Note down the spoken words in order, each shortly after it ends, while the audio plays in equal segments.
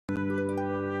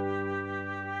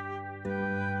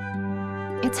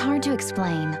It's hard to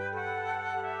explain.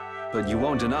 But you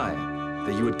won't deny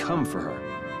that you would come for her.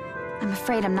 I'm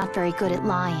afraid I'm not very good at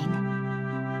lying.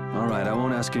 All right, I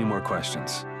won't ask any more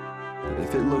questions. But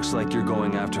if it looks like you're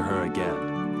going after her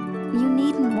again... You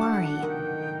needn't worry.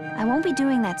 I won't be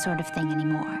doing that sort of thing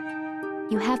anymore.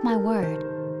 You have my word.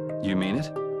 You mean it?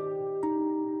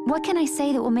 What can I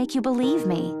say that will make you believe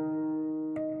me?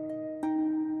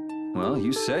 Well,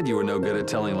 you said you were no good at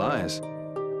telling lies.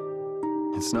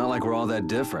 It's not like we're all that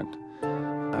different.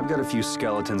 I've got a few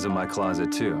skeletons in my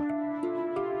closet, too.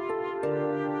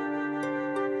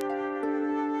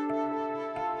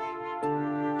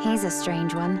 He's a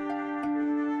strange one.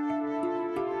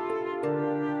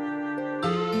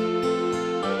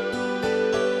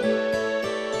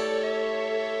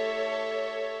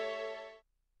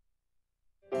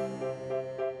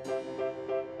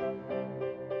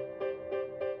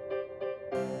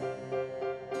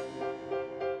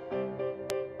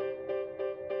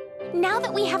 Now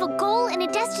that we have a goal and a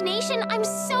destination, I'm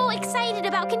so excited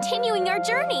about continuing our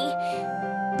journey.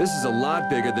 This is a lot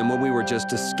bigger than when we were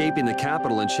just escaping the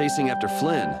capital and chasing after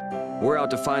Flynn. We're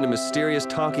out to find a mysterious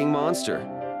talking monster.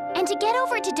 And to get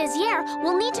over to Desier,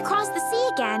 we'll need to cross the sea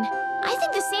again. I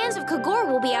think the sands of Kagor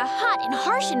will be a hot and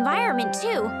harsh environment,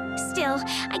 too. Still,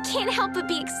 I can't help but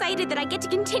be excited that I get to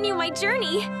continue my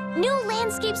journey. New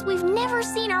landscapes we've never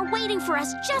seen are waiting for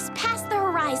us just past the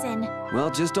horizon.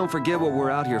 Well, just don't forget what we're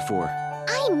out here for.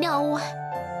 I know.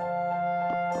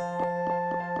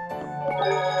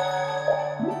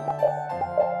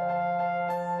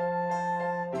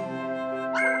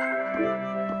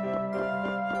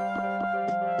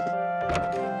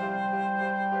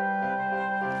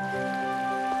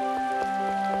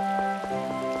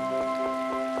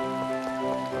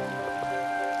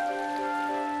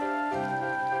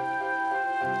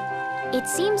 It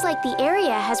seems like the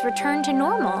area has returned to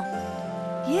normal.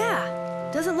 Yeah,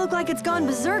 doesn't look like it's gone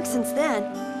berserk since then.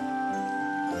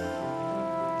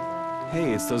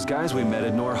 Hey, it's those guys we met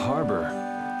at Nor Harbor.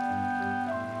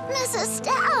 Miss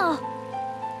Estelle!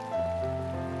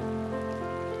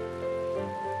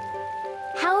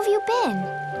 How have you been?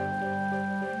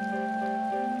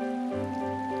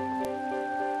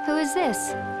 Who is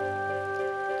this?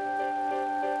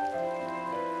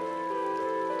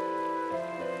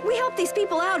 We helped these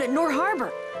people out at Nor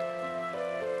Harbor.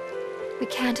 We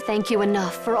can't thank you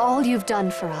enough for all you've done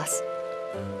for us.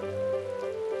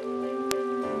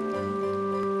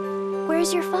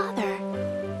 Where's your father?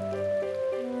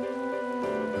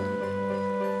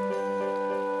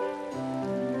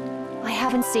 I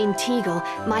haven't seen Teagle,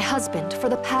 my husband, for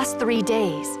the past 3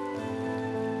 days.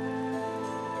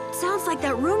 Sounds like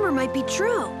that rumor might be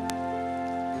true.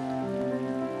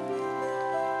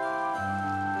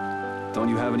 Don't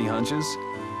you have any hunches?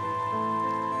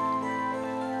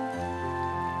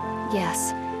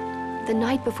 Yes. The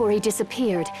night before he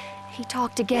disappeared, he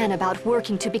talked again about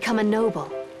working to become a noble.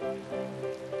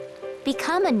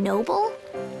 Become a noble?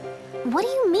 What do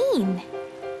you mean?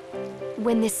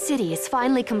 When this city is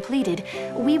finally completed,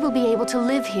 we will be able to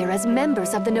live here as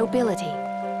members of the nobility.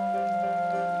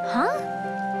 Huh?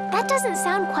 That doesn't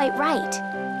sound quite right.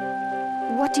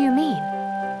 What do you mean?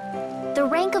 The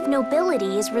rank of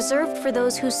nobility is reserved for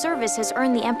those whose service has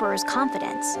earned the Emperor's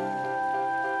confidence.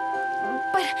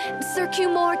 But Sir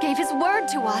Cumore gave his word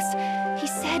to us. He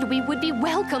said we would be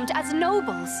welcomed as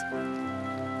nobles.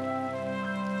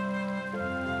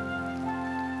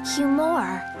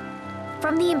 Cumore?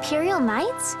 From the Imperial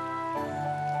Knights?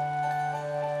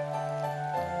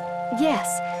 Yes,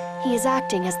 he is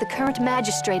acting as the current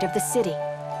magistrate of the city.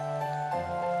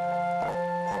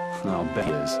 I'll bet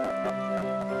he is.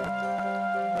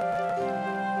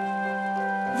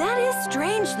 That is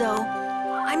strange, though.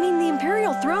 I mean, the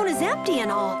Imperial throne is empty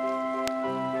and all.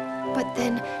 But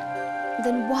then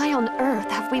why on earth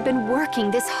have we been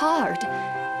working this hard?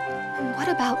 And what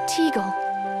about Teagle?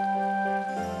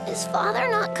 Is father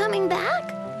not coming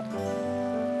back?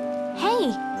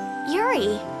 Hey,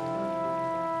 Yuri.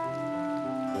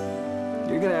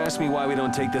 You're gonna ask me why we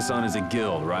don't take this on as a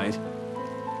guild, right?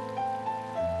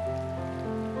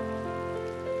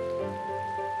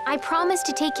 I promise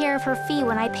to take care of her fee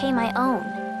when I pay my own.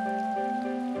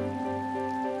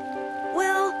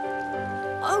 Well,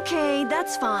 okay,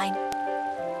 that's fine.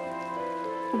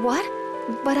 What?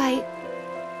 But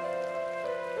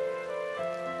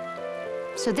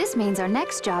So this means our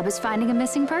next job is finding a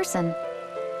missing person.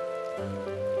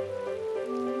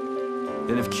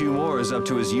 Then if Cumore is up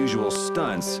to his usual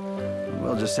stunts,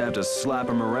 we'll just have to slap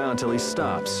him around till he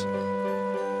stops.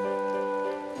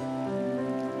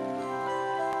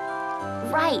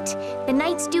 Right. The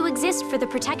Knights do exist for the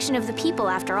protection of the people,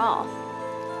 after all.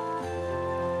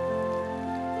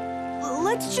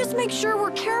 let's just make sure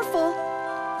we're careful.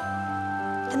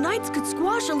 The Knights could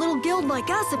squash a little guild like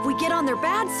us if we get on their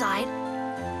bad side.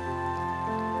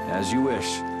 As you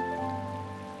wish.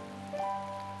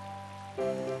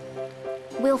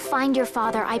 We'll find your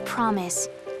father, I promise.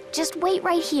 Just wait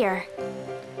right here.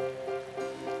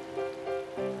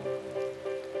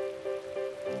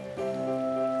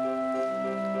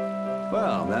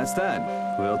 Well, that's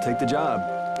that. We'll take the job.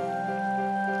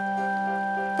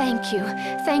 Thank you.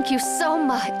 Thank you so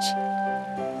much.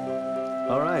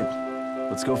 All right,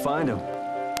 let's go find him.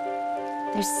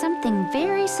 There's something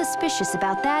very suspicious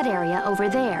about that area over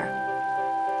there.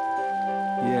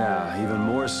 Yeah, even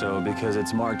more so because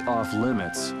it's marked off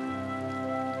limits.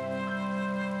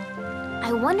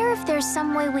 I wonder if there's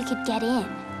some way we could get in.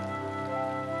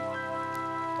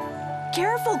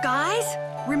 Careful, guys!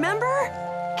 Remember?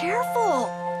 Careful!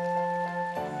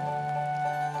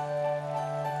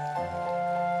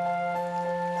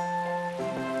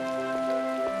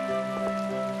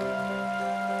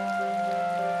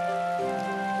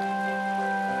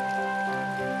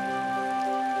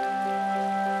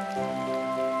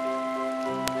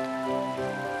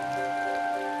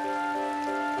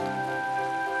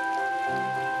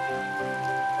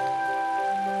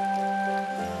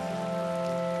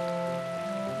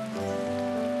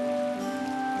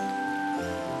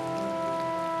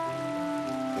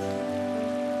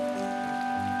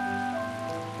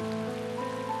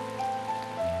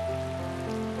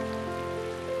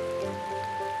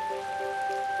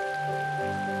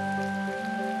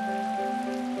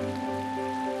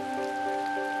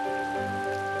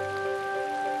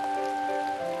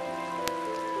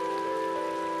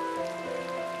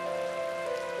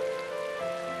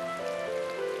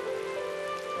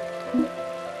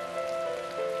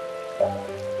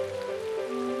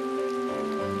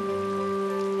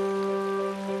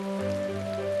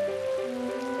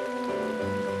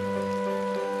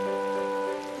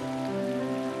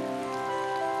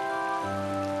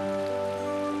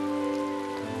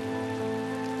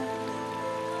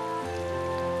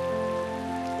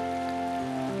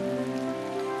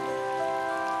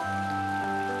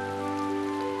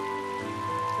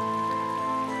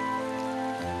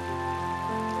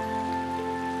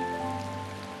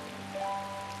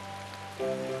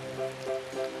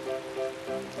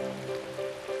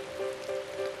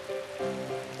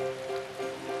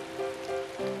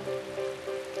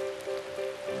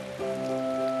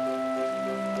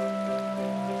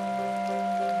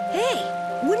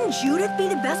 Wouldn't Judith be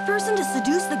the best person to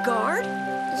seduce the guard?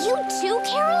 You too,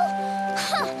 Carol?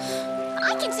 Huh.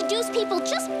 I can seduce people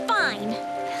just fine.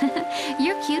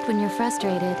 You're cute when you're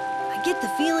frustrated. I get the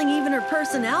feeling even her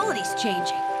personality's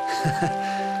changing.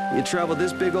 You travel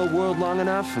this big old world long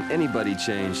enough, and anybody'd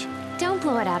change. Don't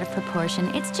blow it out of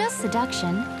proportion. It's just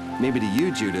seduction. Maybe to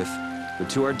you, Judith, but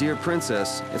to our dear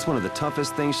princess, it's one of the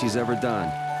toughest things she's ever done.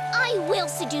 I will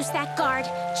seduce that guard.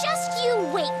 Just you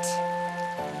wait.